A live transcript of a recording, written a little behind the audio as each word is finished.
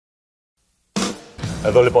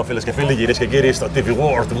Εδώ λοιπόν φίλες και φίλοι, κυρίες και κύριοι, στο TV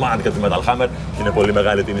War του Man και του Metal Hammer. Και είναι πολύ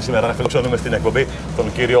μεγάλη τιμή σήμερα να φιλοξενούμε στην εκπομπή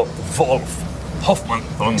τον κύριο Wolf Hoffmann.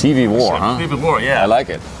 TV War, huh? TV War, yeah. I like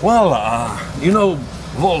it. Well, you know,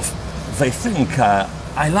 Wolf, they think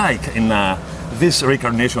I like in this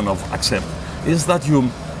reincarnation of Accept is that you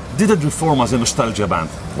didn't reform as a nostalgia band.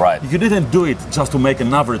 Right. You didn't do it just to make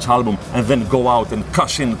an average album and then go out and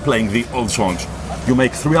cash in playing the old songs. You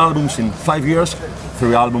make 3 albums in 5 years,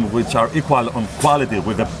 3 albums which are equal on quality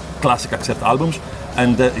with the classic Accept albums,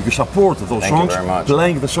 and you support those songs,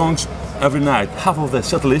 playing the songs every night. Half of the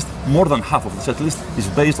set list, more than half of the set list, is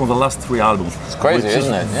based on the last 3 albums. It's crazy,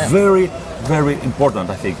 isn't it? Yeah. Very, very important,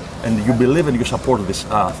 I think. And you believe and you support this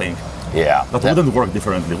thing. Yeah. That wouldn't work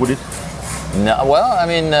differently, would it? No, well, I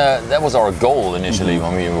mean, that was our goal initially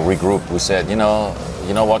when we regrouped. We said, you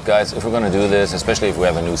know what, guys, if we're going to do this, especially if we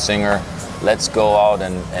have a new singer, let's go out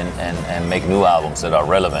and make new albums that are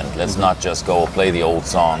relevant. Let's not just go play the old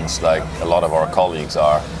songs like a lot of our colleagues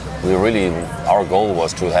are. Our goal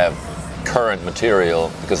was to have current material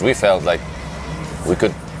because we felt like we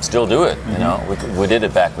could still do it. You know, we did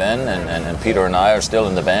it back then, and Peter and I are still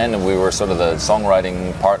in the band, and we were sort of the songwriting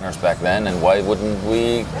partners back then. And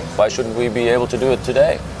why shouldn't we be able to do it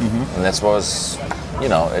today? And that was,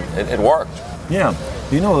 it worked. Yeah,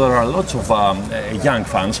 there are lots of young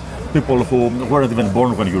fans, people who weren't even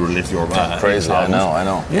born when you released your crazy. I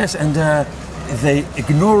know. Yes, and they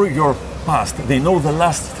ignore your past. They know the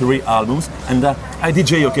last 3 albums, and I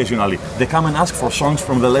DJ occasionally. They come and ask for songs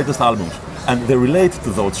from the latest albums, and they relate to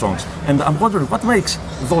those songs. And I'm wondering what makes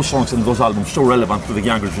those songs and those albums so relevant to the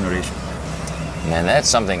younger generation. Man, that's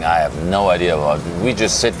something I have no idea about. We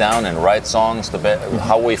just sit down and write songs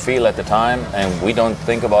how we feel at the time, and we don't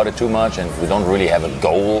think about it too much, and we don't really have a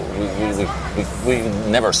goal. We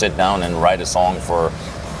never sit down and write a song for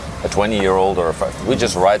a 20-year-old we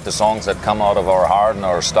just write the songs that come out of our heart and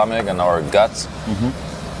our stomach and our guts.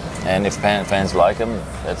 And if fans like them,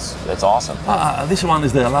 that's awesome. This one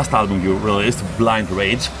is the last album you released, Blind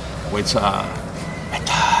Rage, which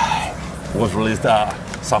was released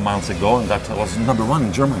some months ago, and that was #1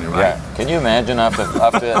 in Germany, right? Yeah. Can you imagine after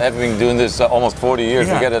having doing this almost 40 years,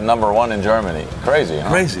 we get it #1 in Germany? Crazy, huh?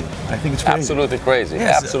 Crazy. I think it's crazy. Absolutely crazy.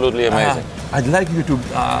 Yes. Absolutely amazing. I'd like you to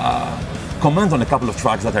comment on a couple of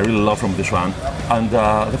tracks that I really love from this one, and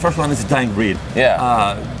the first one is Dying Breed.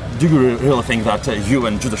 Yeah. Do you really think that you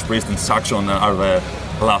and Judas Priest and Saxon are the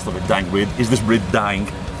last of a dying breed? Is this breed dying?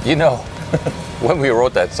 When we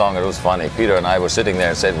wrote that song, it was funny. Peter and I were sitting there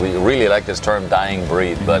and said, we really like this term dying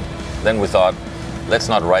breed, but then we thought, let's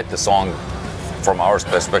not write the song from our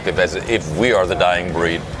perspective as if we are the dying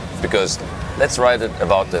breed, because let's write it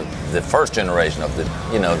about the first generation of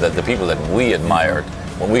the people that we admired.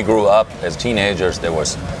 When we grew up as teenagers, there was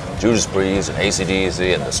Judas Priest and AC/DC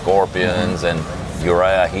and the Scorpions and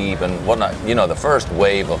Uriah Heep and whatnot, the first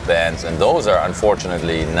wave of bands, and those are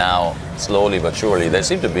unfortunately now, slowly but surely, they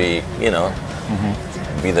seem to be,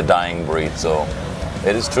 be the dying breed. So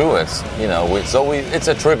it is true. It's, it's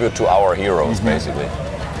a tribute to our heroes, basically.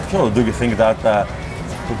 So do you think that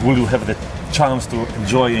will you have the chance to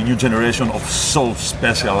enjoy a new generation of so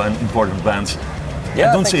special and important bands? Yeah,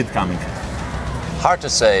 I don't see it coming. Hard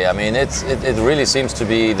to say. I mean, it really seems to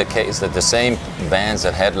be the case that the same bands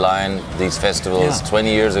that headline these festivals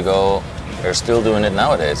 20 years ago are still doing it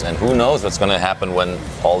nowadays. And who knows what's going to happen when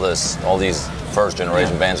all these first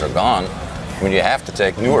generation bands are gone. I mean, you have to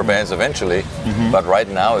take newer bands eventually, but right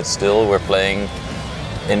now we're playing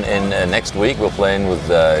in next week we're playing with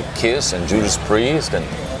Kiss and Judas Priest, and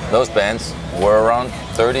those bands were around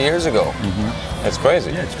 30 years ago. It's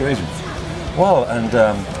crazy. Yeah, it's crazy. Well, and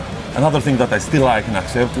another thing that I still like and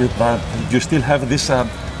accept is that you still have this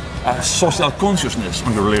social consciousness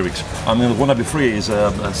on your lyrics. I mean, "Wanna Be Free" is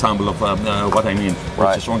a sample of what I mean.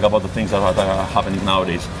 Right. It's a song about the things that are happening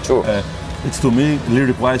nowadays. True. It's, to me,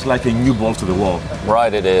 lyric-wise, like a new ball to the wall.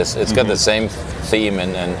 Right, it is. It's got the same theme,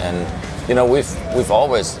 and we've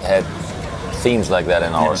always had themes like that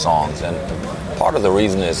in our songs. And part of the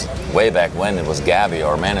reason is, way back when, it was Gabby,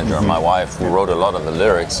 our manager, my wife, who wrote a lot of the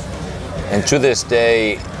lyrics. And to this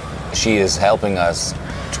day, she is helping us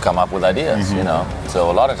to come up with ideas, So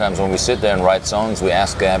a lot of times when we sit there and write songs, we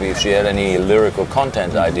ask Gabby if she had any lyrical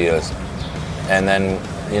content ideas. And then,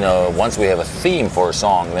 once we have a theme for a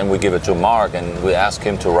song, then we give it to Mark and we ask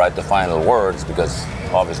him to write the final words, because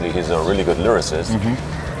obviously he's a really good lyricist.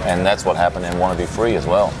 And that's what happened in "Wanna Be Free" as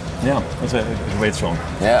well. Yeah, it's a great song.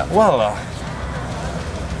 Yeah. Well,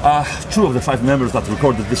 2 of the 5 members that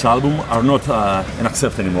recorded this album are not in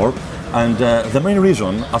Accept anymore. And the main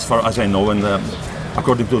reason, as far as I know, and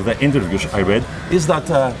according to the interviews I read, is that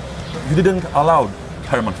you didn't allow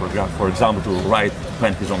Herman, for example, to write,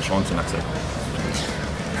 plan his own songs and etc.?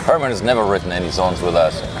 Herman has never written any songs with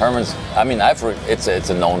us. Herman's, I mean, it's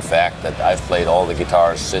a known fact that I've played all the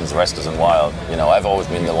guitars since Restless and Wild. You know, I've always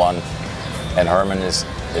been the one, and Herman is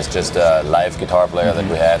just a live guitar player that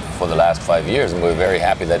we had for the last 5 years, and we're very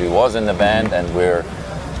happy that he was in the band, and we're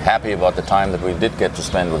happy about the time that we did get to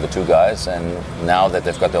spend with the two guys. And now that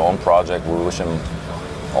they've got their own project, we wish them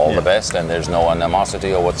all the best, and there's no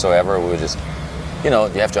animosity or whatsoever. We just, you know,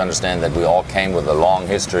 you have to understand that we all came with a long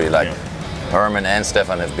history. Like Herman and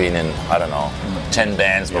Stefan have been in, I don't know, 10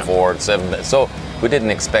 bands before, 7 so we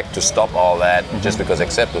didn't expect to stop all that just because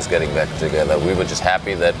Accept was getting back together. We were just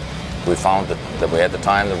happy that we found that we had the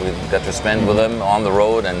time that we got to spend with them on the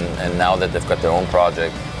road, and now that they've got their own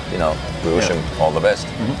project, you know, we wish them all the best.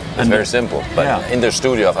 It's very simple, but in their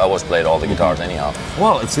studio I've always played all the guitars anyhow.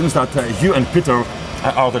 Well, it seems that you and Peter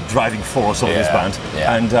are the driving force of this band,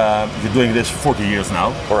 and you're doing this 40 years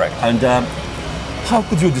now. Correct. And how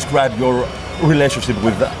could you describe your relationship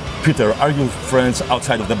with Peter? Are you friends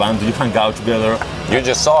outside of the band? Do you hang out together? You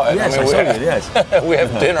just saw it. Yes, I mean, saw it, yes. We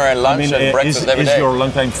have dinner and lunch and breakfast every day. Is your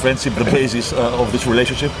long-time friendship the basis of this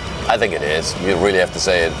relationship? I think it is. You really have to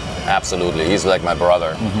say it. Absolutely. He's like my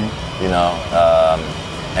brother, you know,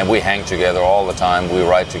 and we hang together all the time. We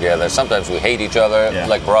write together. Sometimes we hate each other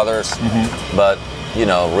like brothers, but you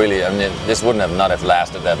know, really, I mean, this wouldn't have not have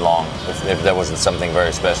lasted that long if there wasn't something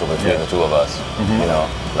very special between the two of us. You know,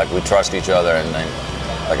 like we trust each other, and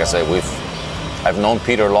like I say, I've known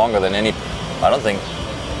Peter longer than I don't think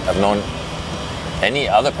I've known any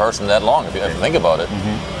other person that long. If you ever think about it,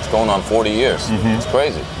 it's going on 40 years. It's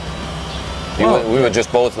crazy. We were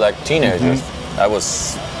just both like teenagers. I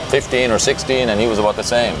was 15 or 16, and he was about the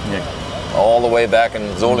same. All the way back in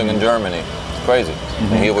Solingen, Germany. It's crazy.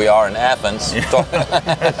 And here we are in Athens.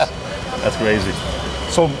 That's crazy.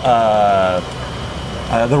 So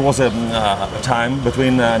there was a time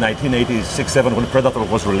between 1986-7 when Predator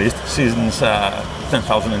was released, since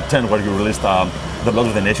 2010 where you released The Blood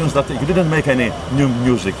of the Nations, that you didn't make any new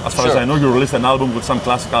music. As far as I know, you released an album with some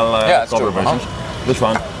classical cover versions. This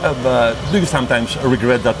one. Do you sometimes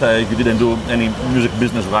regret that you didn't do any music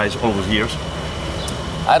business-wise all those years?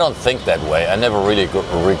 I don't think that way. I never really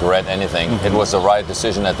regret anything. It was the right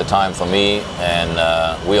decision at the time for me,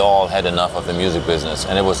 and we all had enough of the music business,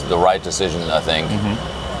 and it was the right decision, I think,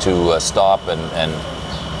 to stop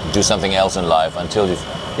and do something else in life until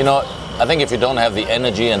you know, I think if you don't have the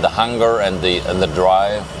energy and the hunger and the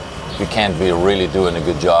drive, you can't be really doing a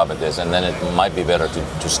good job at this, and then it might be better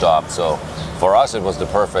to stop. So for us, it was the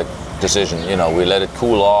perfect decision. You know, we let it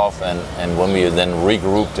cool off, and when we then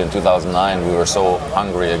regrouped in 2009, we were so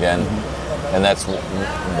hungry again, and that's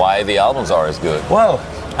why the albums are as good. Well,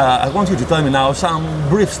 I want you to tell me now some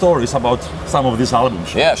brief stories about some of these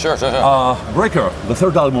albums. Yeah, sure. Breaker, the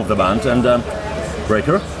third album of the band, and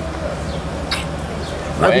Breaker.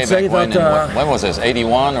 I would say that when was this?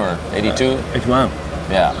 81 or 82? 81.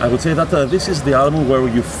 Yeah. I would say that this is the album where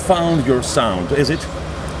you found your sound, is it?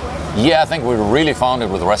 Yeah, I think we really found it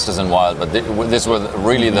with Restless and Wild, but this was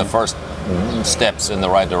really the first steps in the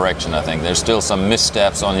right direction, I think. There's still some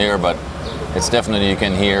missteps on here, but it's definitely, you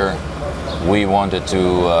can hear, we wanted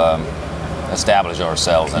to establish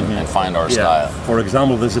ourselves and find our style. For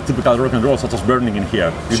example, there's a typical rock and roll such as Burning in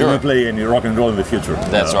here. You didn't play any rock and roll in the future.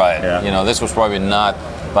 That's right. Yeah. You know, this was probably not,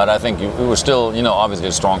 but I think we were still, you know, obviously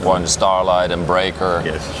a strong point, Starlight and Breaker.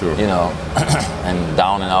 Yes, sure. You know, and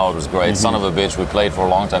Down and Out was great. Son of a Bitch, we played for a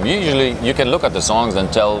long time. Usually you can look at the songs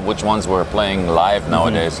and tell which ones we're playing live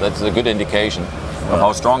nowadays. That's a good indication of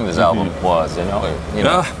how strong this album was, you know.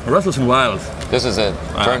 Yeah, Restless and Wild. This is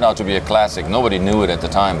turned out to be a classic. Nobody knew it at the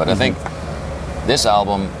time, but I think this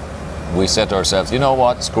album, we said to ourselves, you know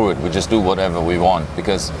what, screw it, we just do whatever we want,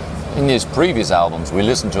 because in these previous albums, we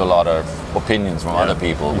listened to a lot of opinions from other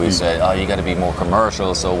people. We said, oh, you got to be more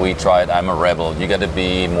commercial, so we tried I'm a Rebel. You got to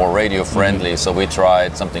be more radio friendly, so we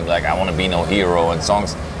tried something like I Want to Be No Hero, and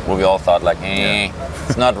songs where we all thought like,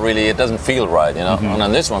 it's not really, it doesn't feel right, you know. And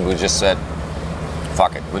on this one, we just said,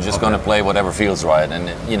 fuck it, we're just going to play whatever feels right, and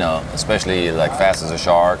you know, especially like Fast as a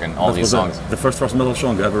Shark and all these songs. The first thrash metal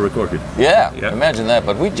song ever recorded. Yeah, imagine that.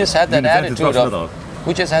 But we just had that attitude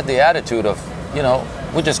of, you know,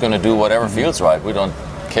 we're just going to do whatever feels right. We don't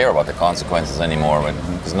care about the consequences anymore,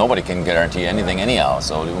 because nobody can guarantee anything anyhow.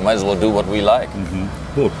 So we might as well do what we like.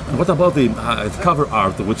 Cool. And what about the cover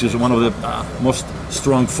art, which is one of the most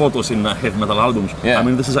strong photos in heavy metal albums? Yeah. I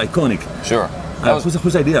mean, this is iconic. Sure.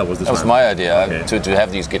 Whose idea was this? That was my idea, to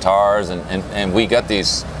have these guitars, and we got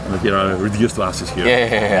these. And here are reduced to ashes here.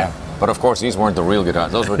 Yeah. But of course, these weren't the real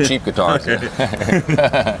guitars. Those were cheap guitars.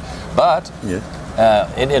 But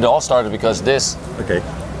It all started because this. Okay.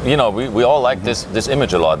 You know, we all like this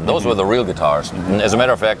image a lot. Those were the real guitars. And as a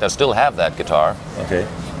matter of fact, I still have that guitar. Okay.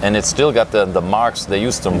 And it's still got the marks. They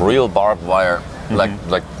used some real barbed wire,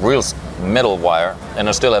 like real metal wire, and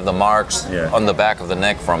I still have the marks on the back of the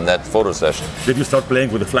neck from that photo session. Did you start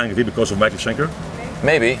playing with the Flying V because of Michael Schenker?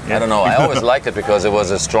 Maybe, I don't know. I always liked it because it was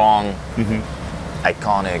a strong,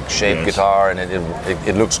 iconic shaped guitar, and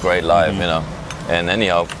it looks great live, you know. And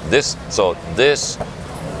anyhow, this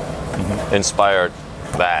inspired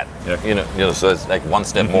that, you know. So it's like one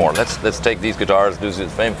step more. Let's take these guitars, do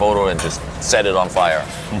this same photo, and just set it on fire.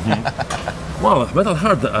 Well, metal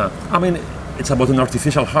heart. I mean, it's about an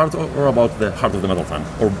artificial heart or about the heart of the metal fan,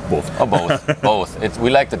 or both? Oh, both, both. We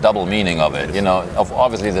like the double meaning of it. You know,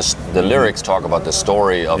 obviously the lyrics talk about the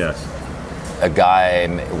story of a guy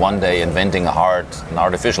one day inventing a heart, an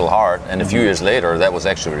artificial heart, and a few years later that was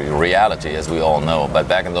actually reality, as we all know. But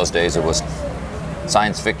back in those days it was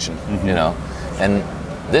science fiction, you know. And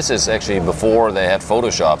this is actually before they had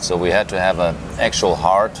Photoshop, so we had to have an actual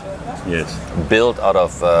heart built out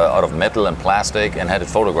of metal and plastic and had it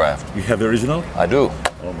photographed. You have the original? I do.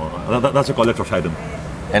 Oh my, that's a collector's item.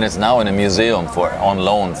 And it's now in a museum on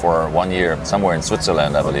loan for 1 year, somewhere in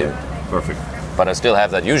Switzerland, I believe. Perfect. But I still have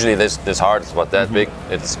that. Usually this heart is about that big.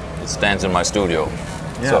 It stands in my studio.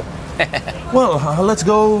 Yeah. So. Well, let's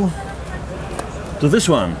go to this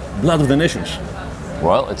one, Blood of the Nations.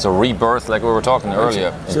 Well, it's a rebirth, like we were talking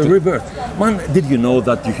earlier. It's a rebirth. Man, did you know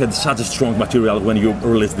that you had such a strong material when you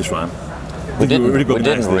released this one? We didn't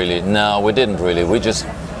really. No, we didn't really. We just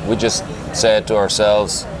said to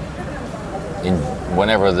ourselves,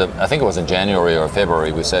 I think it was in January or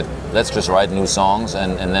February, we said, let's just write new songs,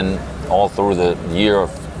 and then all through the year of,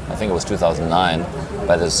 I think it was 2009,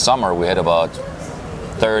 by the summer we had about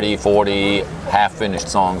 30, 40 half-finished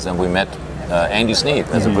songs, and we met Andy Sneap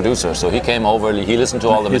as a producer. So he came over, he listened to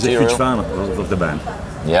all the material. He's a huge fan of the band.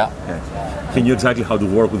 Yeah. He knew exactly how to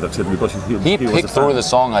work with that because he picked through the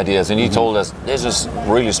song ideas, and he told us, this is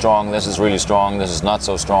really strong, this is really strong, this is not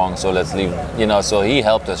so strong, so let's leave, you know. So he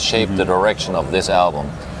helped us shape the direction of this album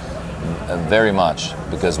very much,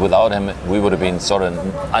 because without him we would have been sort of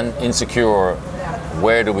insecure.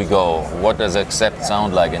 Where do we go? What does Accept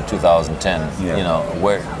sound like in 2010? You know,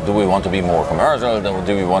 where do we want to be more commercial?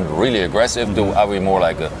 Do we want really aggressive? Are we more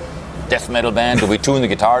like a death metal band? Do we tune the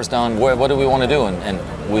guitars down? What do we want to do? And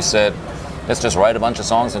we said, let's just write a bunch of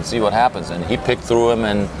songs and see what happens. And he picked through them,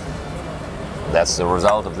 and that's the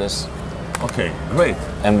result of this. Okay, great.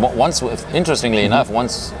 And interestingly enough,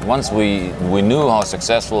 once we knew how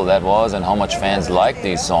successful that was and how much fans liked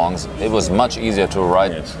these songs, it was much easier to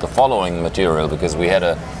write the following material, because we had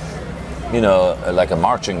like a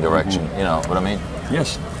marching direction. You know what I mean?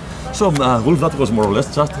 Yes. So, Wolf, that was more or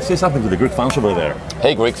less. Just say something to the Greek fans over there.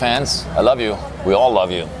 Hey, Greek fans, I love you. We all love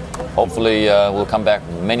you. Hopefully, we'll come back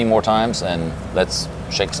many more times, and let's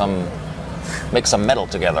make some metal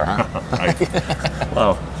together, huh?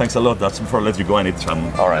 Wow, thanks a lot. That's before I let you go. I need some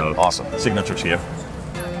awesome signatures here.